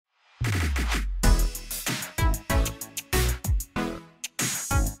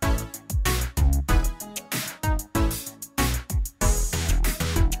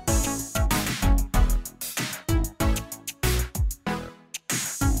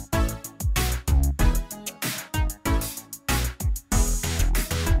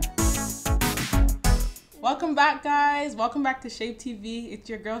Welcome back, guys. Welcome back to Shabe TV. It's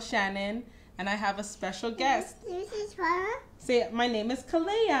your girl Shannon, and I have a special guest. This is her. Say, my name is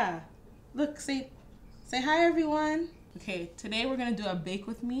Kelaiah. Look, say hi, everyone. Okay, today we're gonna do a bake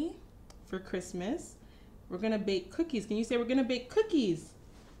with me for Christmas. We're gonna bake cookies. Can you say we're gonna bake cookies?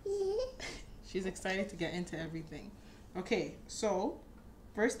 She's excited to get into everything. Okay, so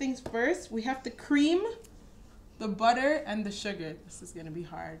first things first, we have to cream the butter and the sugar. This is gonna be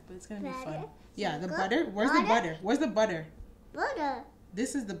hard, but it's gonna be fun. Yeah, the butter. Where's the butter? Where's the butter? Butter.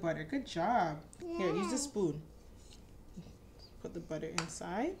 This is the butter. Good job. Yeah. Here, use a spoon. Put the butter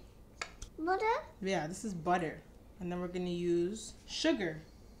inside. Butter? Yeah, this is butter. And then we're gonna use sugar.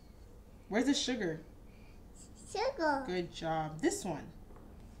 Where's the sugar? Sugar. Good job. This one.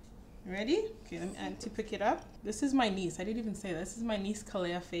 Ready? Okay, let me Auntie pick it up. This is my niece. I didn't even say that. This is my niece,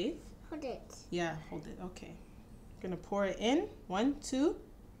 Kelaiah-Faith. Hold it. Yeah, hold it. Okay. Gonna pour it in. 1, 2,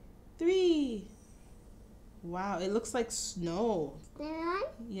 3. Wow, it looks like snow. Then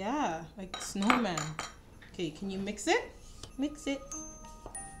Yeah, like snowman. Okay, can you mix it? Mix it.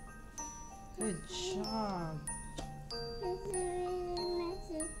 Good job.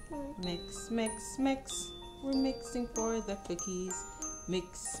 Mix, mix, mix. We're mixing for the cookies.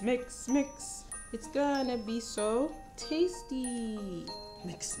 Mix, mix, mix. It's gonna be so tasty.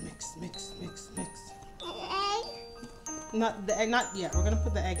 Mix, mix, mix, mix, mix. egg. Not the egg, not yet. We're gonna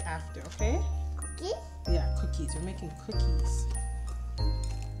put the egg after, okay? Cookies. Yeah, cookies. We're making cookies.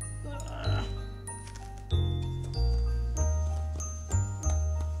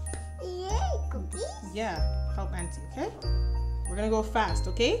 Yay, cookies. Yeah, help Auntie, okay? We're gonna go fast,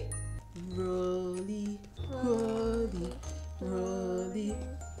 okay? Roly, roly, roly,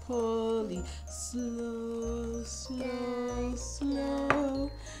 poly. Slow, slow,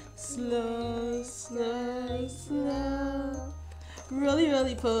 slow. Slow, slow, slow. Roly,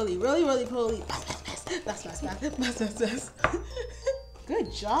 roly, poly. Roly, roly, poly. Fast, fast, fast, fast, fast, fast.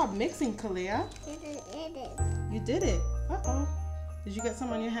 Good job mixing, Kelaiah. You did it. Uh-oh. Did you get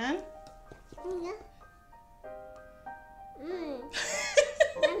some on your hand? Yeah.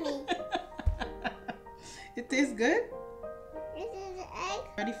 Yummy. It tastes good? This is the egg.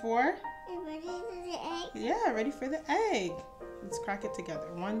 Ready for? Ready for the egg. Yeah, ready for the egg. Let's crack it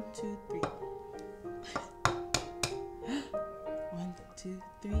together. 1, 2, 3. 1, 2,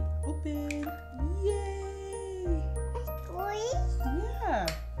 3. Open. Yay! Yeah.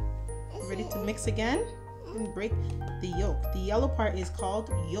 Ready to mix again? And break the yolk. The yellow part is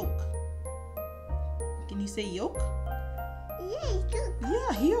called yolk. Can you say yolk? Yay, good.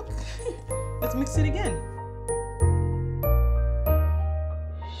 Yeah, yolk. Let's mix it again.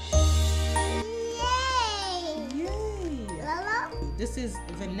 Yay! Lolo? This is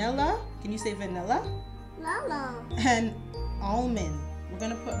vanilla. Can you say vanilla? Lolo. And almond. We're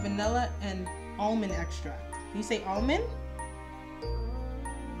gonna put vanilla and almond extract. Can you say almond?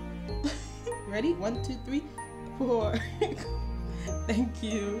 Ready? 1, 2, 3, 4. Thank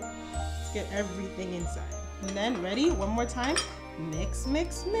you. Let's get everything inside. And then, ready? One more time. Mix,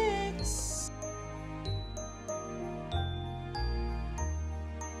 mix, mix.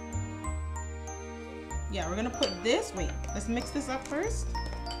 Yeah, we're gonna put this. Wait, let's mix this up first.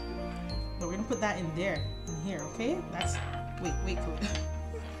 No, we're gonna put that in there, in here, okay? That's, wait,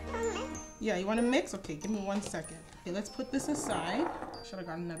 yeah, you wanna mix? Okay, give me 1 second. Okay, let's put this aside. Should have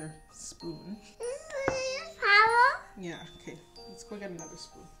got another spoon. Power? Yeah, okay. Let's go get another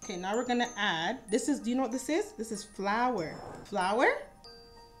spoon. Okay, now we're gonna add, this is, do you know what this is? This is flour. Flour?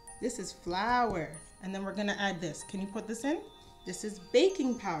 This is flour. And then we're gonna add this. Can you put this in? This is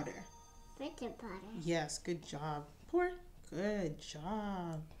baking powder. Baking powder. Yes, good job. Pour. Good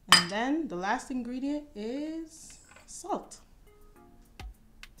job. And then the last ingredient is salt.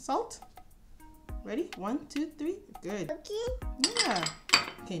 Salt. Ready? 1, 2, 3. Good. Okay. Yeah.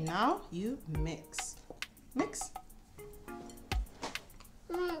 Okay, now you mix. Mix.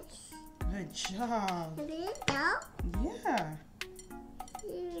 Mix. Good job. Now? Yeah.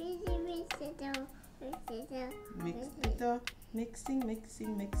 Mix the dough. Mixing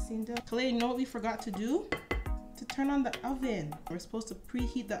dough. Kelaiah, you know what we forgot to do? To turn on the oven. We're supposed to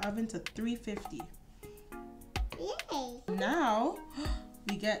preheat the oven to 350. Yay. Now,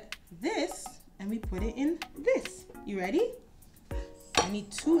 we get this and we put it in this. You ready? I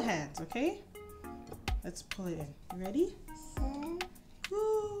need 2 hands, okay? Let's pull it in. You ready?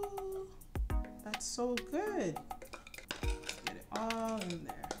 Ooh, that's so good. Get it all in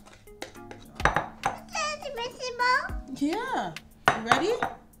there. Yeah. You ready?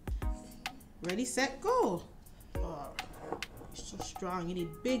 Ready, set, go. Oh, you're so strong. You need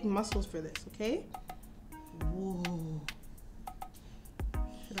big muscles for this, okay? Whoa.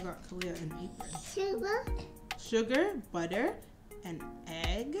 Should I got Kelaiah an apron. Sugar. Sugar, butter, and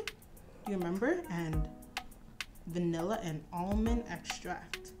egg. Do you remember? And vanilla and almond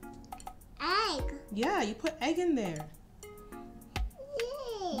extract. Egg. Yeah, you put egg in there.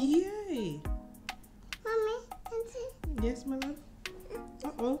 Yay. Yay. Mommy, Auntie. Yes, my love.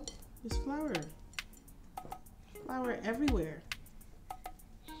 Uh-oh, there's flour. Flour everywhere.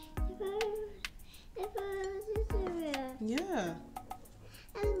 Yeah.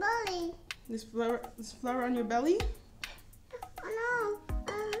 And belly. There's flour on your belly? Oh no,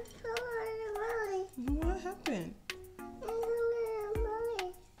 flour in the belly. What happened? And flour in the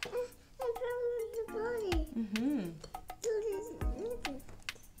belly. And flour in the belly. Mm-hmm. Do this.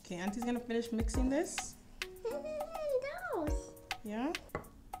 Okay, Auntie's gonna finish mixing this. And those. Yeah?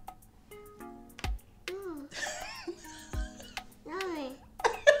 Mommy.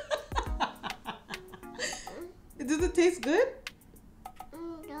 Does it taste good?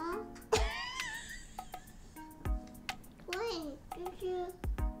 No. When did you?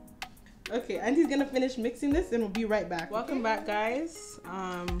 Okay, Auntie's gonna finish mixing this and we'll be right back. Welcome back, guys.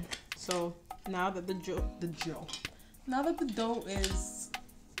 So now that the dough is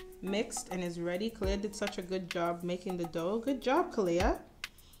mixed and is ready, Kelaiah did such a good job making the dough. Good job, Kelaiah.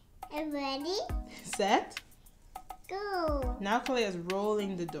 I'm ready. Set. Go. Now Kelaiah is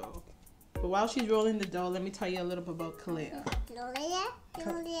rolling the dough. But while she's rolling the dough, let me tell you a little bit about Kelaiah.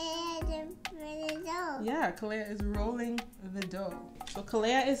 Yeah, Kelaiah is rolling the dough. So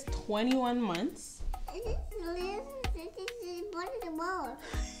Kelaiah is 21 months.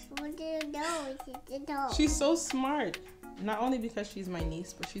 She's so smart. Not only because she's my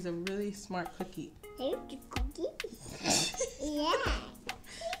niece, but she's a really smart cookie. Yeah.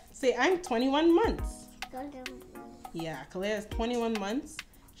 Say, I'm 21 months. Yeah, Kelaiah is 21 months.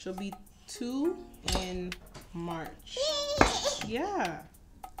 She'll be 2 in March. Yeah.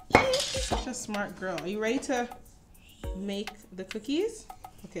 Such a smart girl. Are you ready to make the cookies?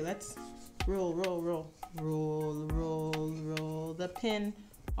 Okay, let's roll the pin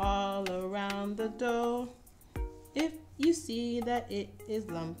all around the dough. If you see that it is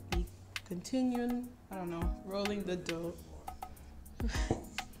lumpy, continue, I don't know, rolling the dough.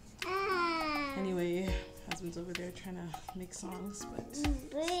 Anyway, husband's over there trying to make songs, but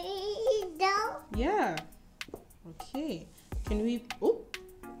yeah. Okay. Can we? Oh,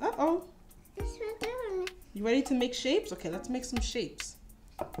 uh-oh. You ready to make shapes? Okay, let's make some shapes.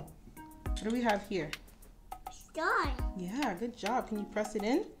 What do we have here? Star. Yeah, good job. Can you press it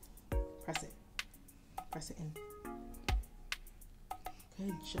in? Press it. Press it in.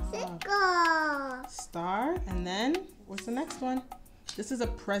 Good job. Circle. Star, and then what's the next one? This is a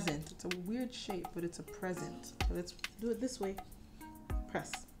present. It's a weird shape, but it's a present. So let's do it this way.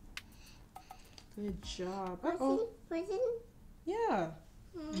 Press. Good job. Uh-oh. Present. Yeah.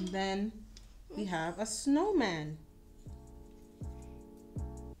 And then we have a snowman.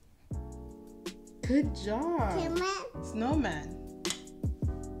 Good job. Snowman.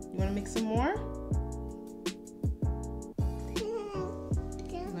 You want to make some more?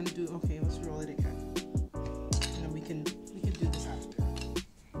 I'm going to do, okay, let's roll it again. And then we can do this after.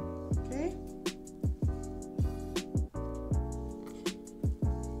 Okay?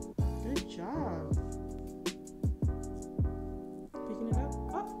 Good job. Picking it up.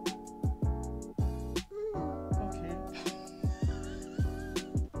 Oh. Okay.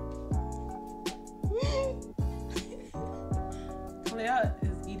 Kelaiah is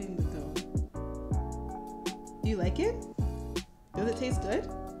eating the dough. Do you like it? Does it taste good?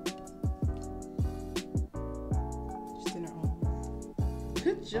 Just in our own.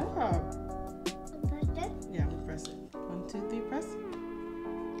 Good job. Yeah, we press it. 1, 2, 3, press.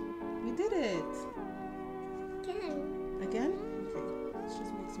 We did it. Again? Okay, let's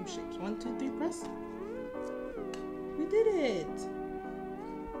just make some shapes. 1, 2, 3, press. We did it.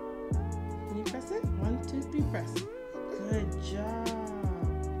 Can you press it? 1, 2, 3, press. Good job.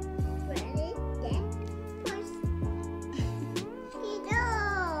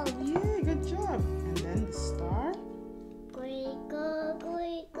 Yeah, good job. And then the star.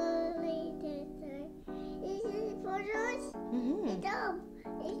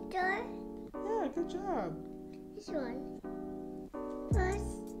 Yeah, good job. This one.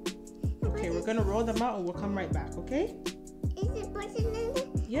 Okay, we're gonna roll them out and we'll come right back, okay? Is it person in it?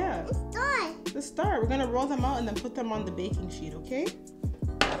 Yeah. Star. The star. We're gonna roll them out and then put them on the baking sheet, okay?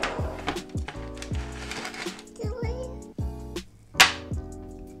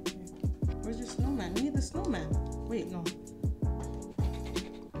 Where's your snowman? We need the snowman. Wait, no.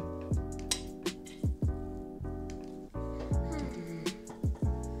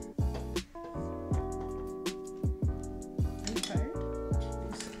 Are you tired?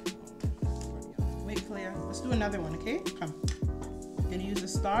 do another one, okay? Come. Gonna use the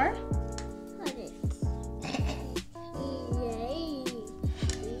star. Hold it. Yay.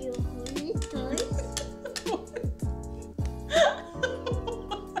 You hold it first.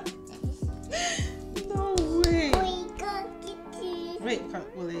 No way. We got it. Wait,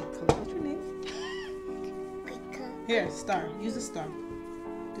 will I collect what's your name? Here, star. Use the star.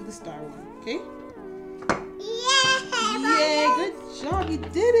 Do the star one, okay? Yeah. Yay, good job. You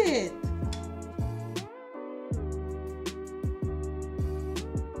did it.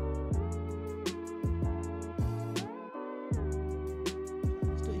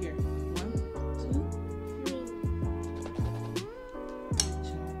 Let's do it here. 1, 2. Good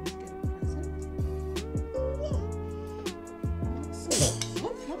job. Let's get a present.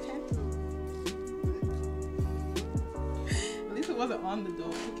 Oh, okay. At least it wasn't on the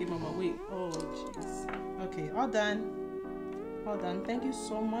door. Okay, Mama, wait. Oh, jeez. Okay, all done. All done. Thank you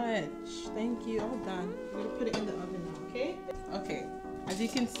so much. Thank you. All done. We're gonna put it in the oven now, okay? Okay. As you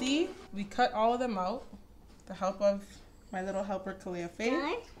can see, we cut all of them out with the help of my little helper,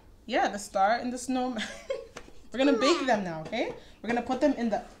 Kelaiah-Faith. Yeah, the star and the snowman. We're gonna bake them now, okay? We're gonna put them in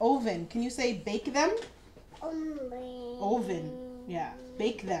the oven. Can you say bake them? Oven. Yeah,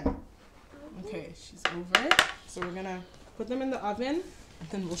 bake them. Okay, she's over it. So we're gonna put them in the oven, and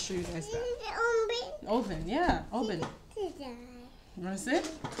then we'll show you guys that. Oven, yeah, oven. You wanna sit?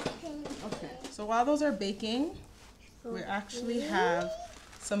 Okay. So while those are baking, we actually have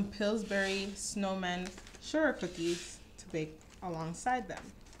some Pillsbury Snowman sugar cookies to bake alongside them.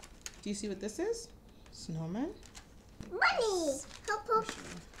 Do you see what this is? Snowman? Bunny. Help.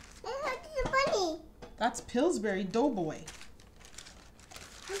 Help the bunny. That's Pillsbury Doughboy.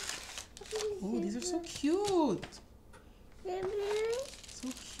 Oh, these are so cute. So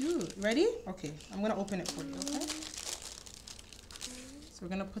cute. Ready? Okay, I'm gonna open it for you, okay? So we're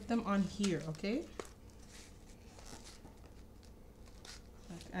gonna put them on here, okay?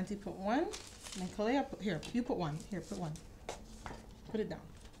 Auntie put one, and Kelaiah put here. You put one. Here, put one. Put it down.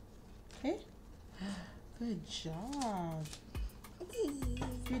 Okay? Good job.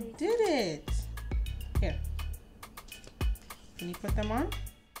 You did it. Here. Can you put them on?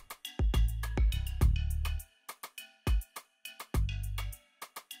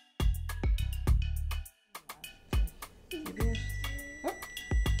 Oh.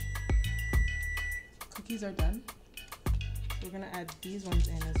 Cookies are done. So we're gonna add these ones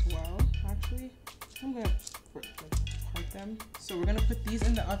in as well. Actually, I'm gonna part them. So we're gonna put these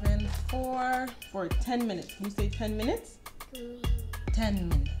in the oven for 10 minutes. Can you say 10 minutes? 10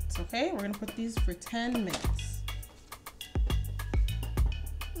 minutes, okay? We're gonna put these for 10 minutes.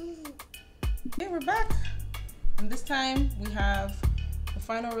 Okay, we're back. And this time we have the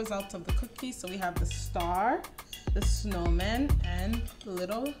final results of the cookies. So we have the star, the snowman, and the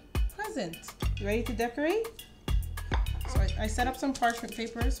little present. You ready to decorate? So I set up some parchment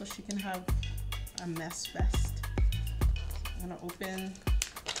paper so she can have a mess fest. I'm gonna open,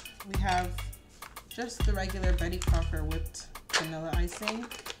 we have just the regular Betty Crocker whipped vanilla icing.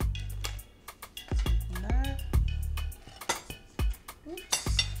 Open that.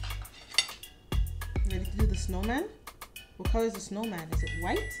 Oops. You ready to do the snowman? What color is the snowman? Is it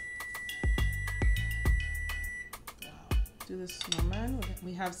white? Wow. Do the snowman.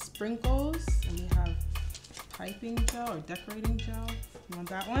 We have sprinkles and we have piping gel or decorating gel. You want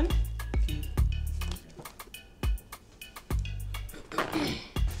that one? Okay. Okay.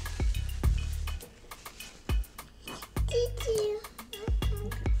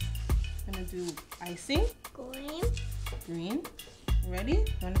 Gonna do icing. Green. Ready? You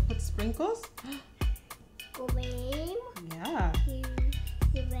wanna put sprinkles? Green. Yeah.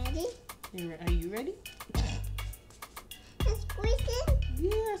 You ready? Are you ready? Sprinkle.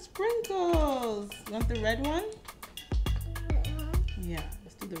 Yeah, sprinkles. You want the red one? Yeah,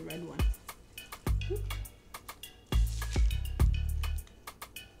 let's do the red one.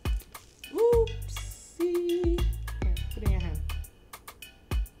 Oopsie. Here, put it in your hand.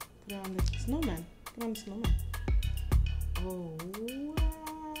 Put it on the snowman. Put it on the snowman. Oh,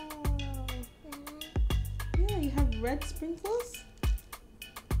 wow. Yeah, you have red sprinkles?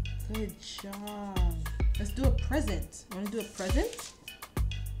 Good job. Let's do a present. You want to do a present?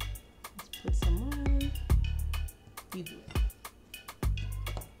 Let's put some on. You do it.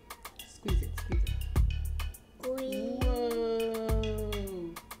 Squeeze it, squeeze it. Green.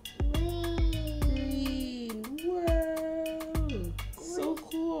 Whoa. Green. Whoa. So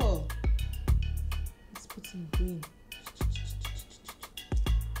cool. Let's put some green.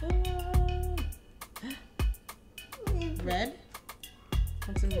 Red.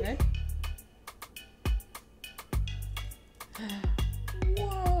 Want some red?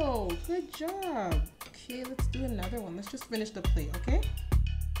 Whoa, good job. Okay, let's do another one. Let's just finish the plate, okay?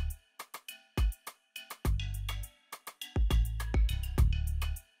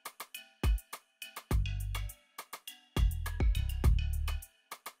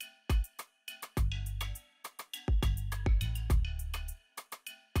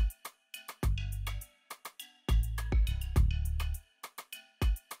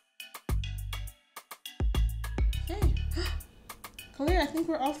 Okay. Kelaiah, I think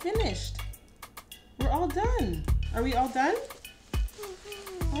we're all finished. We're all done. Are we all done?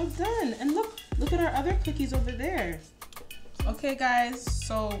 All done. And look at our other cookies over there. Okay guys,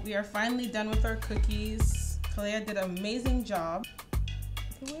 so we are finally done with our cookies. Kelaiah did an amazing job.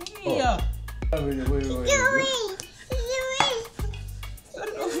 Wait. Wait.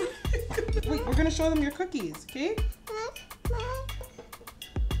 Wait, we're gonna show them your cookies, okay?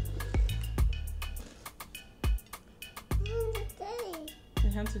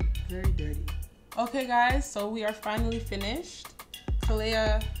 Your hands are very dirty. Okay guys, so we are finally finished.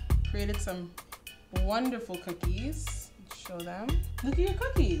 Kelaiah created some wonderful cookies. Show them. Look at your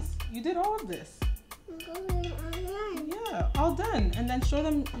cookies. You did all of this. Yeah, all done. And then show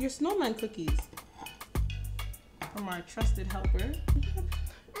them your snowman cookies from our trusted helper.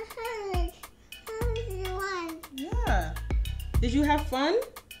 Yeah. Did you have fun?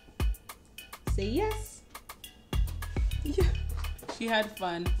 Say yes. Yeah. She had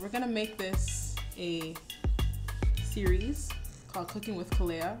fun. We're gonna make this a series called Cooking with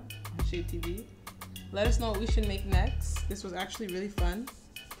Kelaiah on Shabe TV. Let us know what we should make next. This was actually really fun.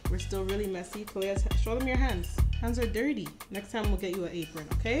 We're still really messy. Kelaiah's, show them your hands. Hands are dirty. Next time we'll get you an apron,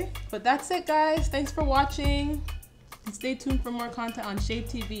 okay? But that's it guys. Thanks for watching. And stay tuned for more content on Shabe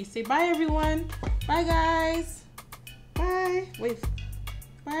TV. Say bye everyone. Bye guys. Bye. Wait.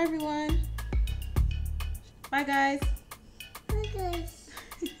 Bye everyone. Bye guys.